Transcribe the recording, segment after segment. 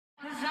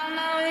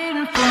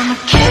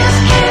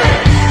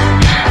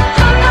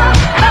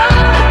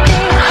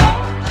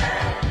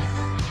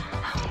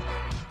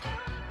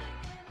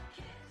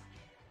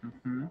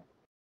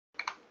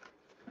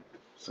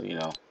So, you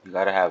know, you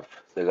gotta have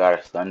the god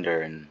of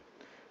thunder and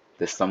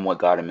the somewhat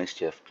god of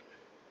mischief.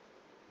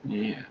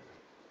 Yeah.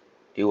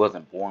 He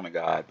wasn't born a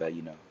god, but,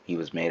 you know, he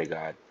was made a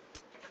god.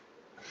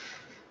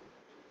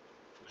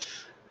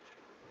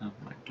 Oh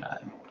my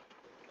god.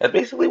 That's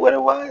basically what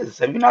it was.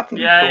 Have you not seen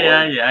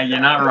Yeah, you're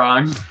not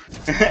wrong.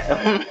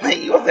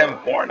 He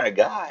wasn't born a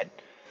god.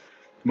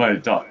 My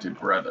adopted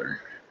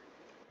brother.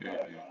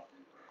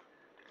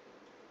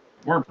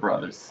 We're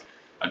brothers.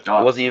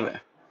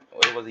 Adopted.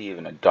 It wasn't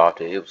even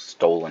adopted, it was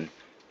stolen.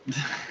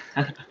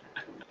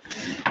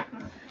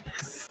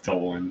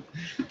 Stolen.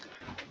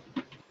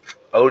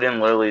 Odin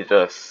literally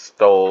just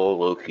stole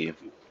Loki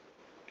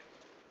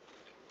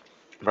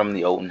from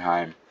the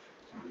Jotunheim.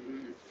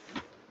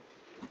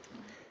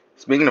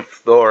 Speaking of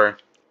Thor,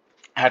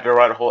 I had to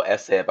write a whole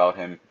essay about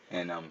him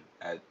in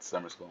at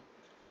summer school.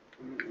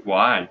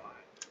 Why?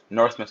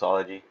 Norse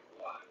mythology.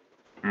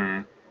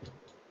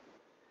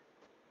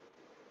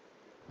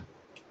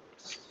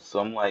 So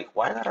I'm like,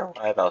 why gotta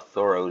write about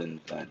Thor Odin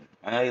then?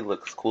 I know he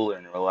looks cooler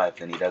in real life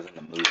than he does in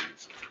the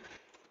movies.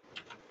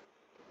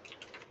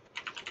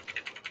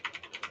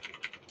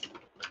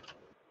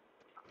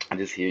 I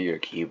just hear your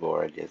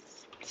keyboard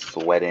just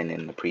sweating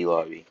in the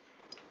pre-lobby.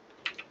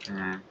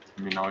 I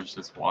mean, I was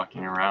just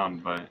walking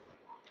around, but...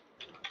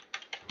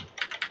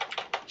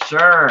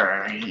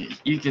 Sure,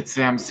 you could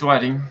say I'm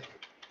sweating.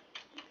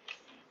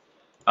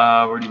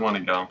 Where do you want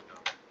to go?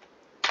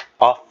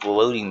 Off the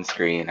loading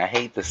screen. I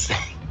hate this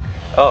thing.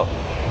 Oh.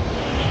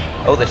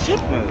 Oh, the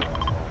ship moved.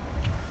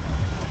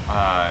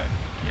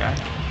 Yeah.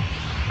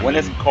 When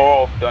is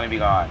Coral going to be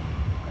gone?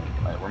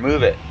 Like,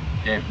 remove it.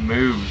 It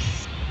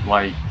moves,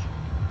 like,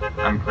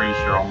 I'm pretty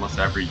sure almost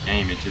every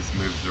game, it just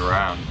moves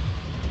around.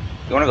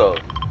 You want to go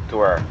to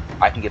where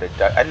I can get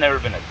abducted? I've never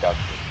been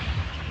abducted.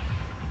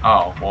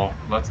 Oh, well,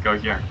 let's go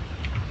here.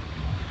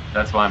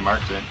 That's why I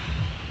marked it.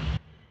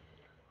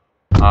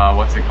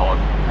 What's it called?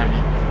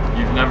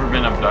 You've never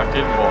been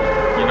abducted?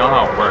 Well, you know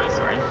how it works,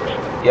 right?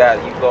 Yeah,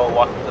 you go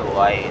walk into the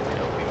light and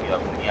it'll pick you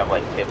up and you have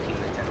like 15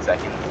 to 10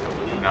 seconds to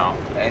leave. No.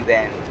 And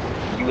then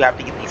you have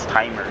to get these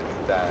timers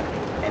that,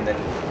 and then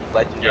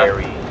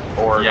legendary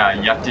or... Yeah,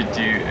 you have to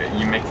do,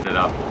 you mixed it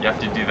up. You have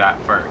to do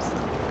that first.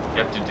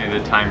 You have to do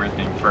the timer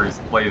thing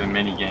first, play the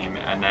mini game,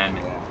 and then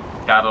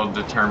that'll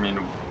determine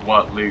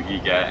what loot you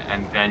get,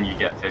 and then you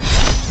get 15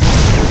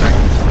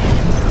 seconds.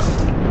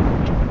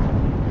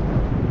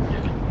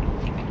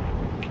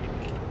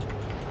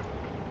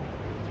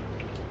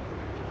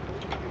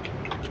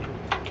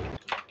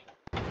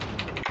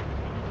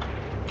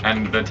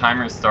 And the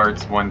timer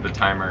starts when the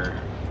timer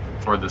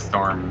for the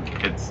storm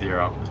hits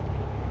 0.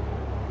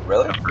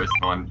 Really? The first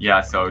one.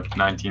 Yeah, so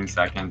 19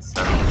 seconds.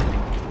 So.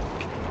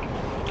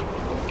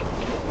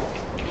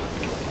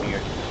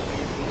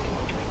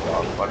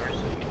 Butter, so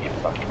you can't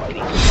fucking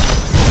lighting.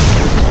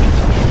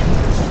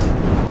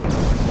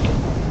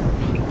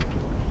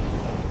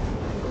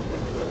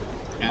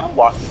 I'm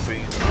walking through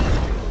you.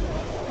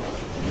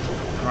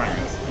 I'm not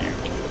gonna see you.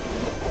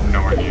 I'm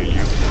nowhere near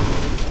you.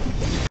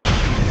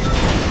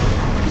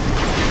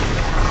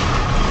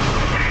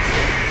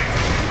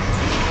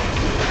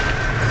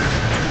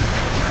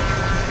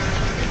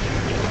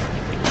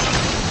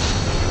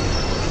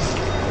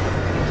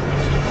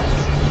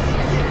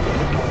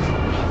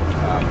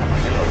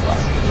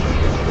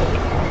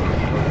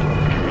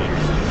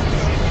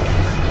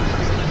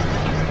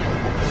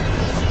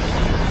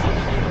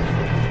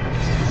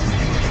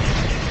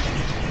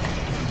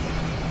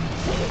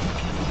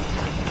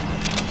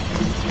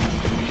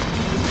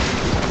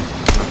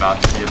 About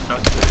to be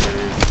abducted.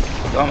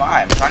 So am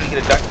I. I'm trying to get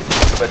abducted,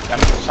 but I'm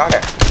getting shot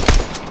at.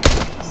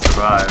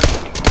 Survive.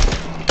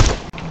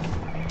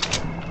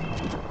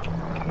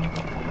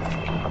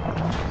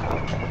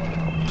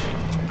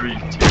 Three,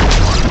 two,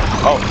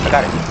 one. Oh, I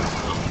got it.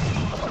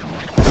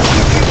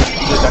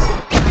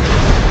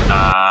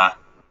 Nah.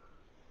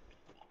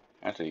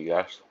 That's what you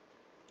guys.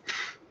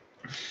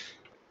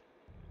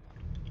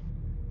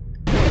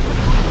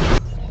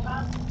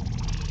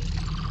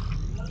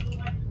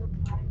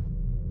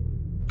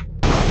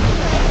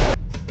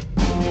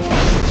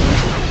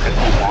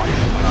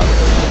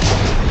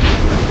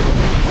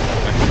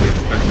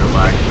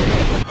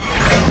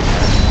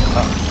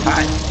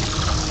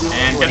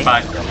 And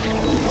goodbye.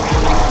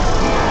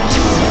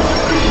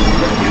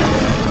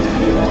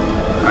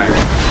 Alright.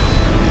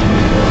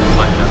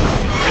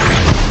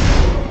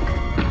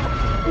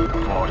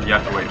 Well, you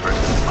have to wait for it to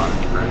spawn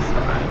first.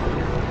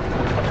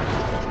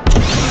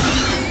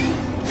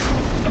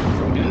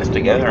 We're doing this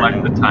together.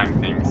 Select the time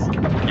things.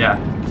 Yeah.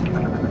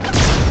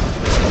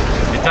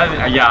 It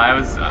doesn't. Yeah, I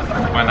was.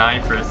 When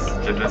I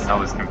first did this, I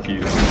was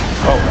confused.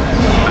 Oh.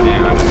 I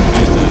didn't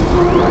understand it.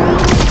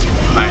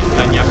 Alright,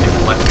 then you have to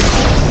collect the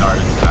gold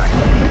stars back.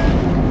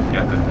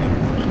 Get the thing.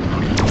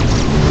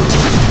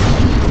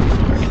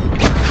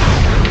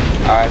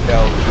 Alright, so.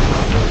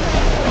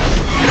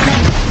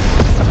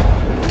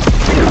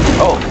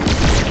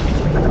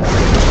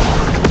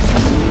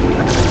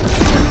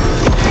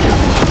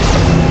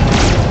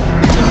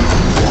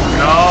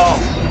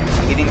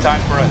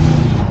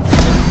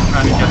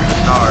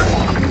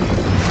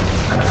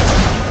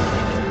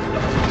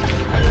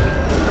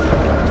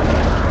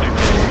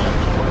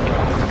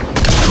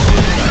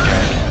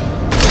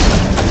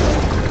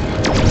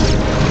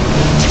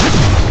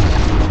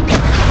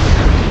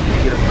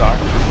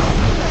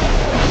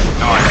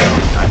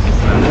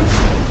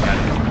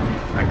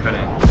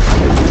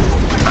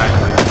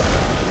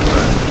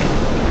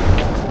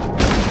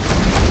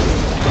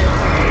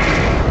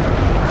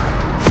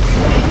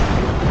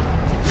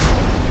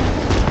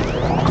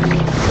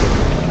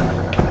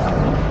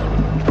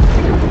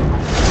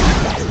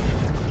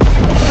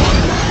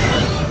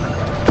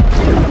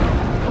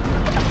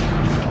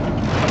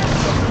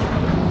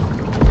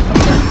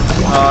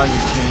 god,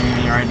 you're kidding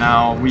me right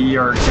now. We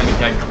are gonna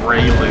get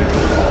gray loot.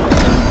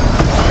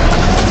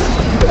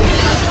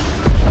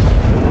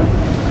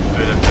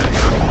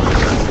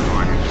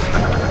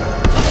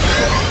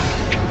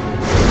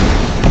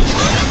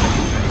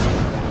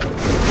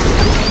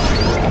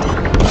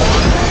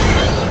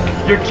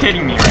 You're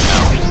kidding me right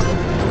now.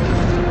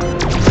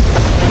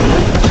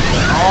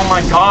 Oh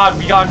my god,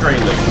 we got gray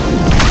loot.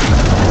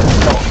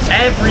 So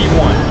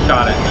everyone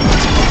shot at me.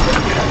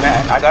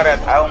 Man,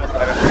 I almost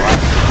got it.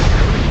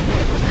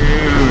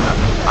 Dude,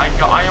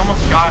 I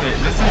almost got it.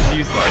 This is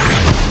useless.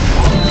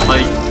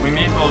 Like, we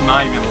may as well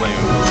not even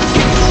lose.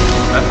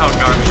 That's how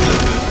garbage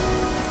this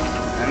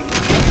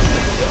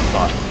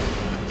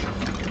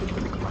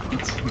is.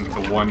 It's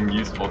the one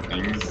useful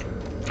things.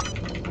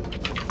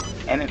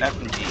 And an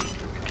SMG.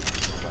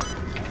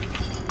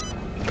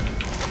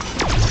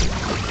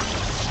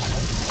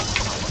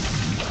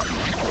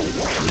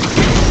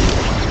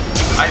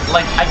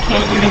 I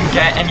can't even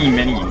get any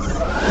minis.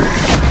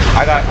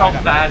 That's how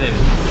bad it is.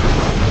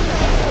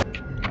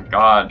 Oh my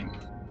god.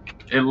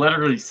 It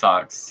literally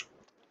sucks.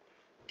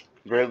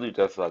 Gray loot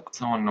does suck.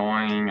 So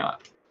annoying.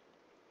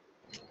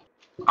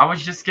 I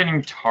was just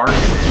getting targeted.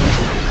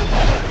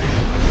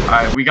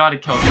 Alright, we gotta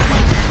kill this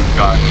one.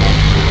 God.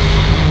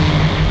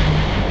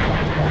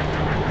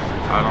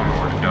 I don't know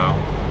where to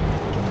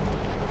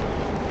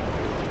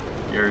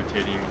go.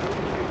 Irritating.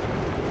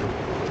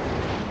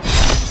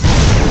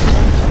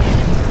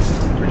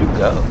 Where'd you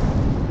go?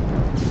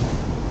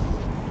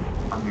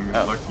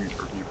 I'm looking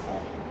for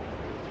people.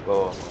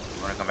 Well,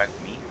 you wanna come back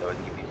to me so I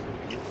can give you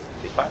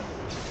some spot?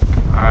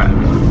 Alright,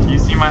 do you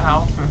see my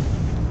health?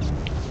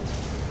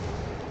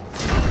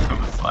 It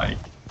was like...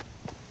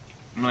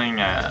 I'm laying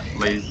at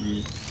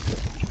lazy.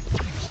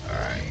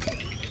 Alright.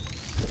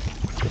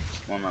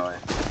 I'm on my way.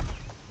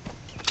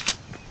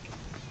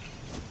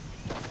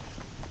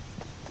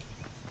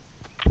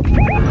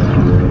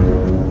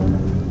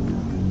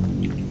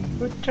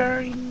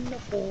 Return the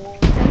force.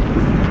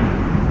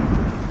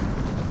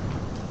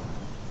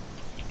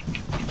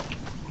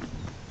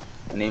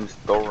 My name's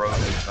Thoro,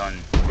 the sun.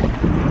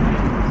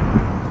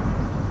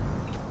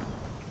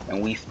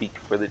 And we speak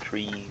for the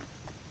trees.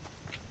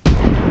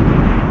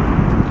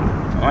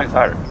 Oh my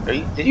god,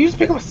 did you just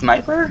pick up a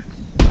sniper?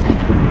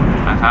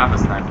 I have a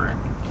sniper.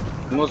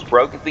 The most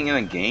broken thing in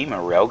the game? A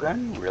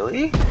railgun?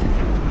 Really?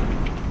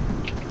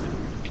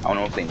 I don't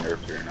know if they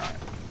nerfed it or not.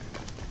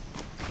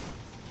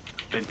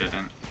 They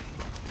didn't.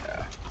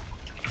 Yeah.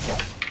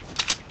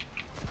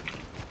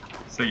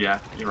 So yeah,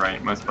 you're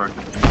right, most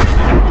broken thing.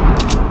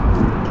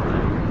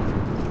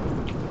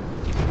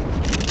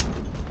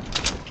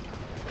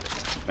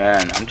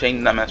 Man, I'm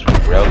changing that mess from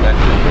railgun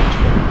to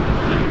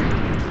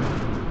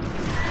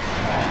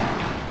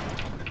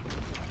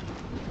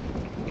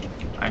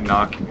I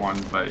knocked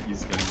one, but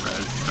he's getting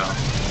res, so.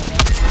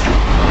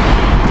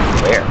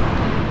 where?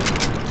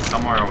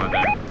 Somewhere over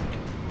there.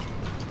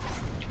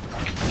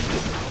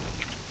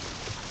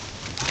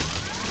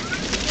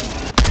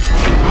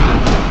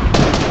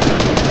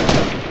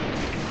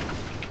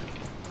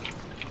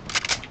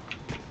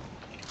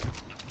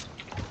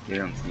 You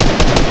don't see it.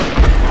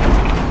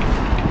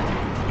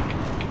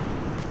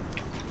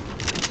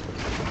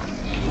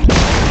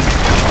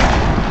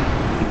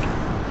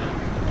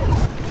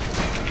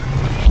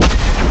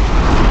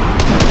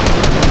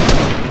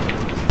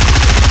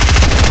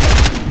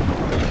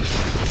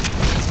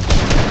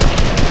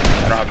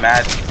 I don't have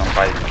magic, so I'm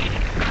fighting.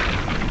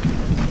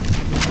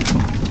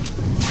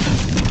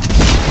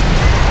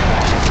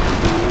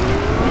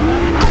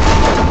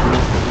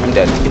 I'm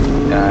dead.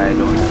 I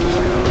don't have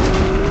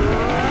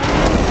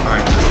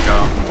Alright, let's go.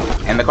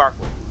 And the car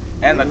flip.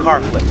 And the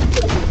car flip.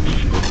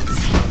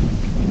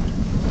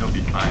 You'll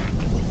be fine.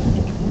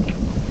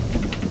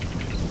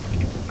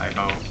 I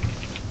hope.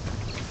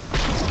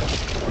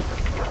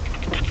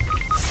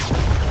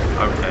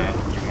 Okay,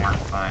 you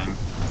weren't fine.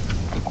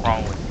 I'm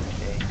crawling.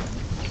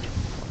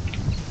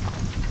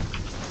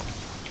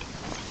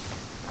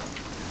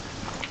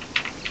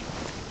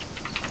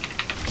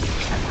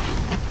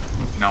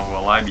 Now,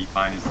 will I be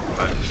fine is the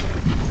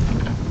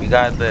question. We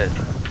got this.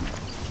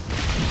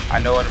 I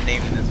know what I'm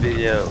naming this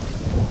video.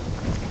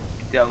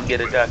 Don't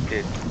get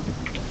abducted.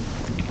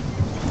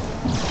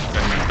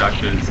 Getting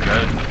abducted is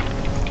good.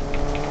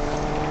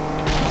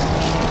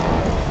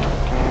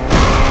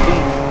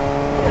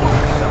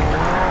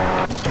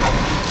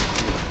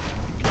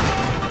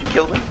 You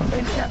killed him?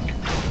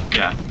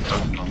 Yeah,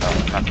 both of them. No,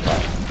 not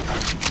bad.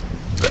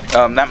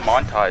 That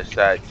montage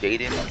that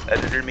Jaden's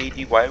editor made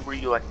you, why were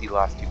you like the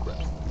last two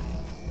clips?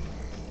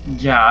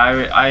 Yeah,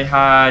 I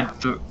had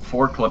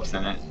 4 clips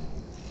in it.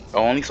 I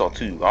only saw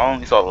 2. I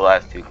only saw the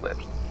last 2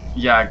 clips.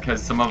 Yeah,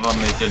 because some of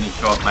them it didn't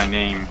show up my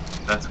name.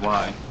 That's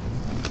why.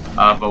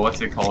 But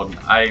what's it called?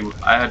 I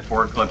had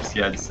 4 clips.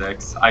 He had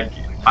 6. I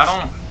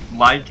don't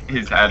like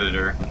his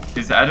editor.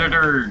 His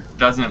editor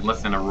doesn't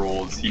listen to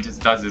rules. He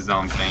just does his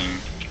own thing.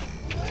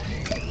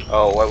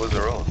 Oh, what was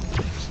the rule?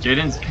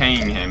 Jaden's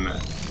paying him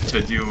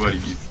to do what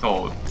he's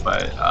told,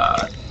 but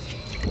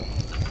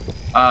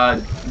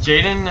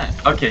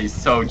Jaden. Okay,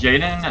 so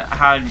Jaden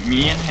had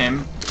me and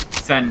him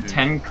send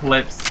 10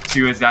 clips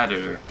to his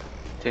editor.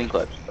 10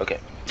 clips. Okay.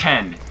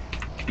 10.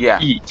 Yeah.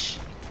 Each.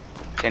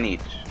 10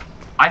 each.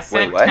 I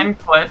sent Wait, 10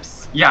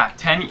 clips. Yeah,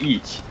 10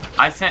 each.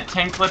 I sent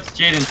 10 clips.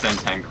 Jaden sent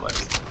 10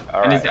 clips.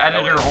 All and right, his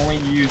editor only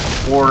used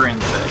 4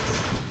 and 6.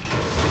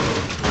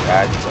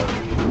 That's so.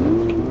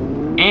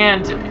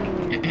 And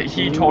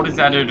he told his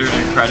editor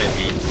to credit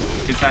me.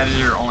 His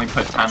editor only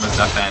put timeless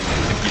FN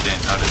if you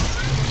didn't notice.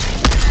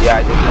 Yeah,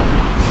 I did.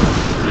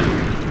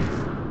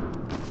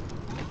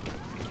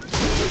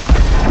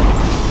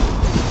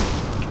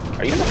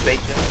 Are you in a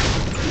spaceship?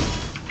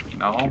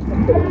 No.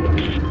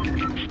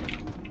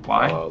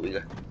 Why? Oh,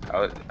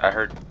 I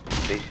heard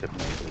spaceship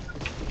noises.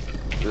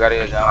 We gotta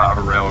get A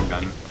going.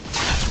 railgun.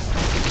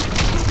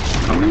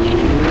 I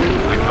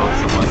killed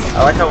someone. I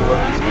like how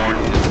Loki's horn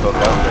just spoke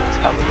out. That's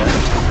how we got it.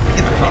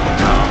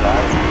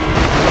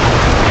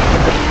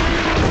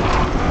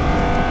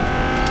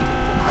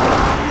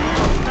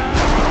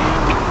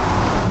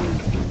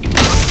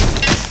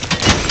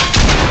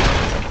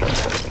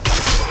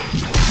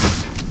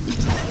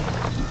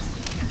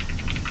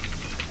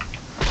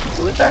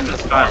 Who is that in the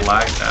This sky? guy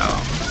lagged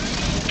out.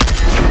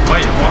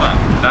 Wait, hold on.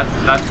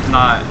 That's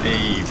not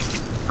a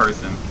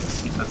person.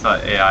 That's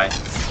an AI.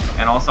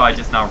 And also, I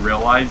just now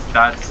realized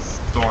that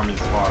storm is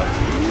far.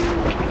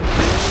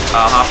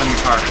 Hop in the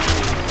car.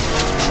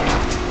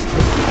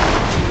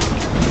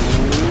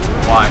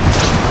 Why?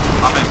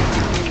 Hop in.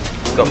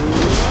 Go.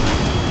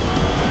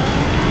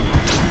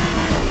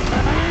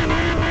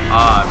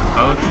 The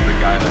boat's the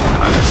guy that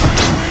cut it.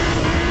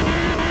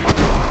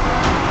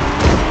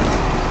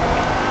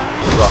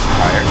 Go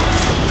higher.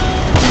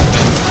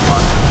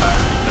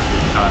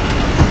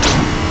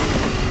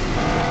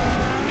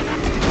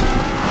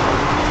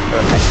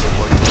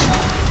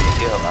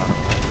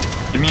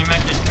 Give me a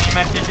medkit, give me a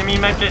medkit, give me a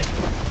medkit!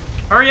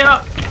 Hurry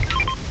up!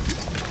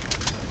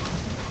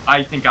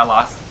 I think I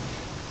lost.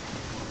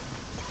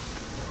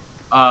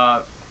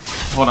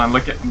 Hold on,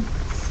 look at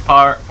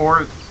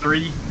 4,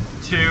 3,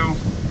 2,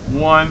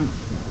 1.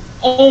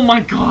 Oh my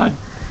god!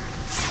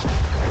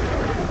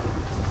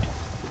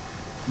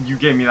 You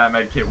gave me that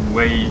medkit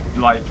way,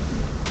 like,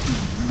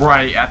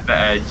 right at the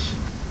edge.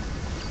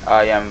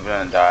 Yeah, I'm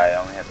gonna die. I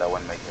only have that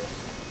one medkit.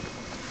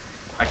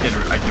 I could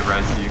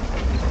res you.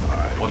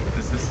 Alright. Well,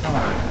 this is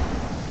not.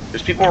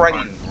 There's people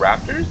riding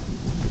raptors?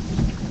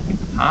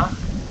 Huh?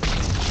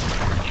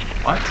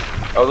 What?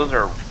 Oh, those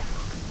are...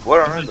 What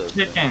are Those those?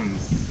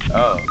 chickens.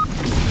 Oh.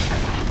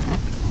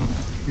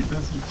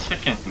 Those are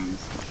chickens.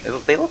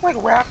 They look like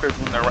raptors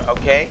when they're...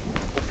 Okay?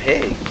 The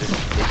pigs.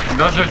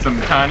 Those are some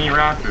tiny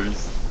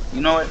raptors.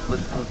 You know what?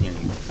 Listen to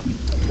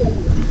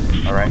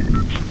me. Alright?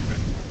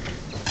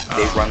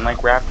 They run like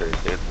raptors.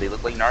 They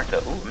look like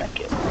Naruto. Ooh,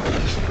 medkit.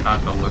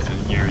 Not to listen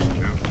here,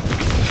 you.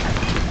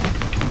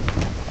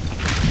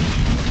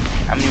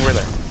 How many were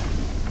there?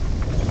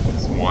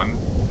 Just one.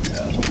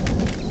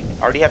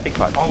 I already have big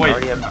pots. Oh wait. I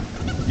already have...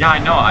 Yeah, I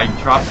know. I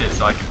dropped it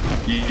so I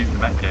could use the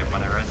medkit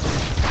when I res.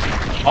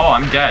 Oh,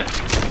 I'm dead.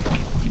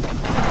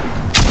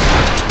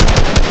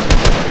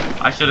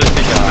 I should have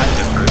taken the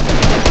medkit first.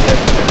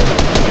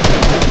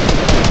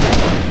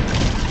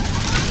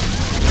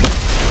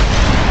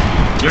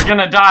 You're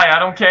gonna die. I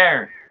don't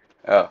care.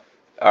 Oh.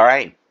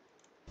 Alright.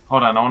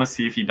 Hold on. I want to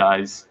see if he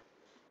dies.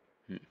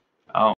 Oh.